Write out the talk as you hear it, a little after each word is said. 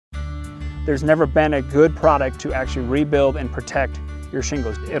There's never been a good product to actually rebuild and protect your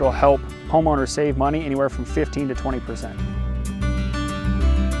shingles. It'll help homeowners save money anywhere from 15 to 20%.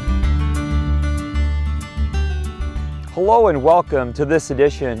 Hello and welcome to this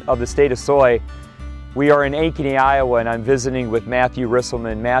edition of the State of Soy. We are in Ankeny, Iowa, and I'm visiting with Matthew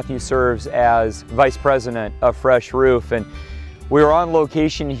Risselman. Matthew serves as Vice President of Fresh Roof, and we're on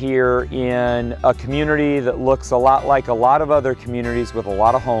location here in a community that looks a lot like a lot of other communities with a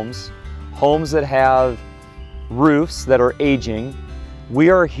lot of homes that have roofs that are aging.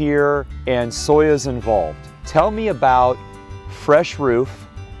 We are here and soy is involved. Tell me about Fresh Roof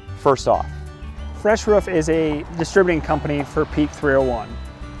first off. Fresh Roof is a distributing company for Peak 301.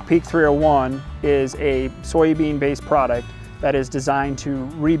 Peak 301 is a soybean-based product that is designed to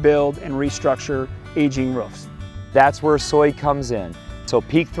rebuild and restructure aging roofs. That's where soy comes in. So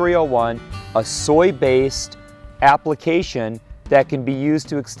Peak 301, a soy-based application that can be used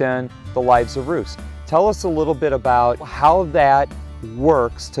to extend the lives of roofs. Tell us a little bit about how that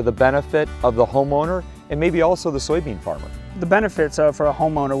works to the benefit of the homeowner and maybe also the soybean farmer. The benefits for a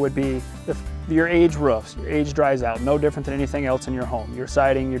homeowner would be if your aged roofs, your age dries out, no different than anything else in your home, your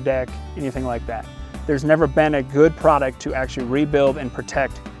siding, your deck, anything like that. There's never been a good product to actually rebuild and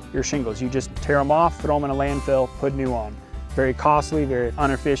protect your shingles. You just tear them off, throw them in a landfill, put new on. Very costly, very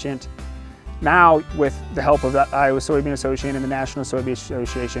inefficient. Now, with the help of the Iowa Soybean Association and the National Soybean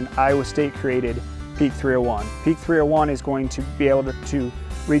Association, Iowa State created Peak 301. Peak 301 is going to be able to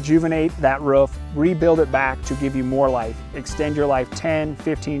rejuvenate that roof, rebuild it back to give you more life, extend your life 10,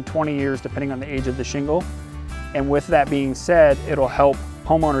 15, 20 years depending on the age of the shingle. And with that being said, it'll help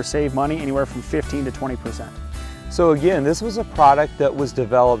homeowners save money anywhere from 15 to 20%. So again, this was a product that was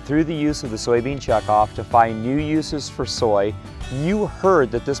developed through the use of the soybean checkoff to find new uses for soy. You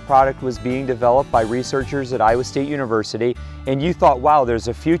heard that this product was being developed by researchers at Iowa State University, and you thought, wow, there's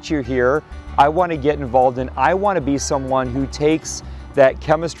a future here. I want to get involved in, I want to be someone who takes that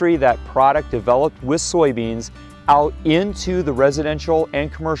chemistry, that product developed with soybeans out into the residential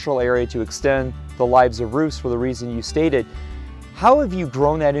and commercial area to extend the lives of roofs for the reason you stated. How have you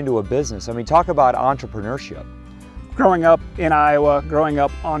grown that into a business? I mean, talk about entrepreneurship. Growing up in Iowa, growing up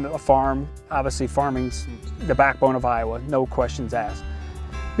on a farm, obviously farming's the backbone of Iowa, no questions asked.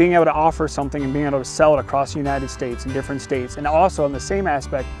 Being able to offer something and being able to sell it across the United States in different states, and also in the same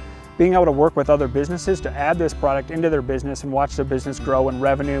aspect, being able to work with other businesses to add this product into their business and watch their business grow in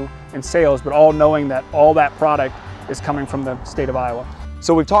revenue and sales, but all knowing that all that product is coming from the state of Iowa.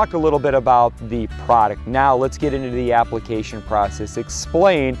 So we've talked a little bit about the product. Now let's get into the application process.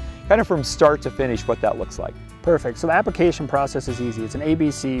 Explain kind of from start to finish what that looks like. Perfect. So the application process is easy. It's an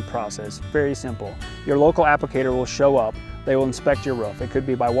ABC process, very simple. Your local applicator will show up. They will inspect your roof. It could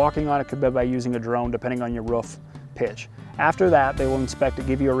be by walking on it, could be by using a drone, depending on your roof pitch. After that, they will inspect it,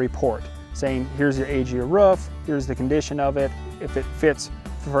 give you a report saying, here's your age of your roof, here's the condition of it, if it fits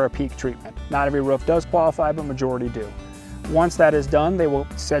for a peak treatment. Not every roof does qualify, but majority do. Once that is done, they will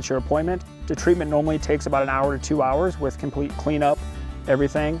set your appointment. The treatment normally takes about an hour to 2 hours with complete cleanup,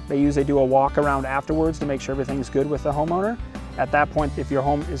 everything. They usually do a walk around afterwards to make sure everything's good with the homeowner. At that point, if your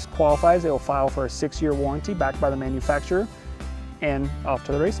home qualifies, they will file for a 6-year warranty backed by the manufacturer, and off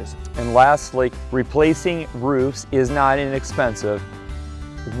to the races. And lastly, replacing roofs is not inexpensive.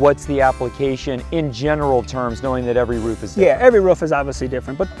 What's the application in general terms, knowing that every roof is different? Yeah, every roof is obviously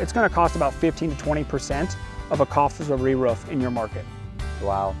different, but it's going to cost about 15 to 20% of a cost of a re-roof in your market.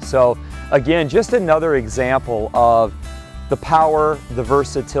 Wow. So again, just another example of the power, the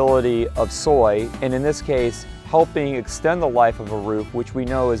versatility of soy, and in this case, helping extend the life of a roof, which we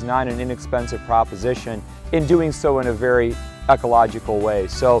know is not an inexpensive proposition, in doing so in a very ecological way.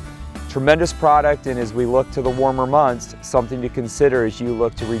 So tremendous product, and as we look to the warmer months, something to consider as you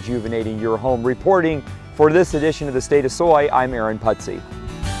look to rejuvenating your home. Reporting for this edition of the State of Soy, I'm Aaron Putsey.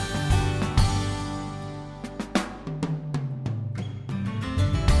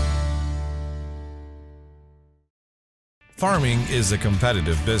 Farming is a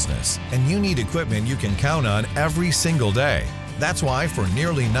competitive business, and you need equipment you can count on every single day. That's why for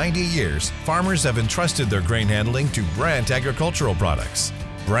nearly 90 years, farmers have entrusted their grain handling to Brandt Agricultural Products.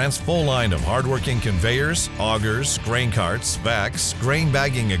 Brandt's full line of hardworking conveyors, augers, grain carts, vacs, grain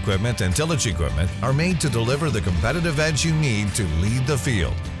bagging equipment, and tillage equipment are made to deliver the competitive edge you need to lead the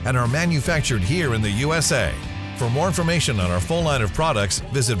field and are manufactured here in the USA. For more information on our full line of products,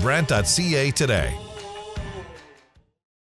 visit brandt.ca today.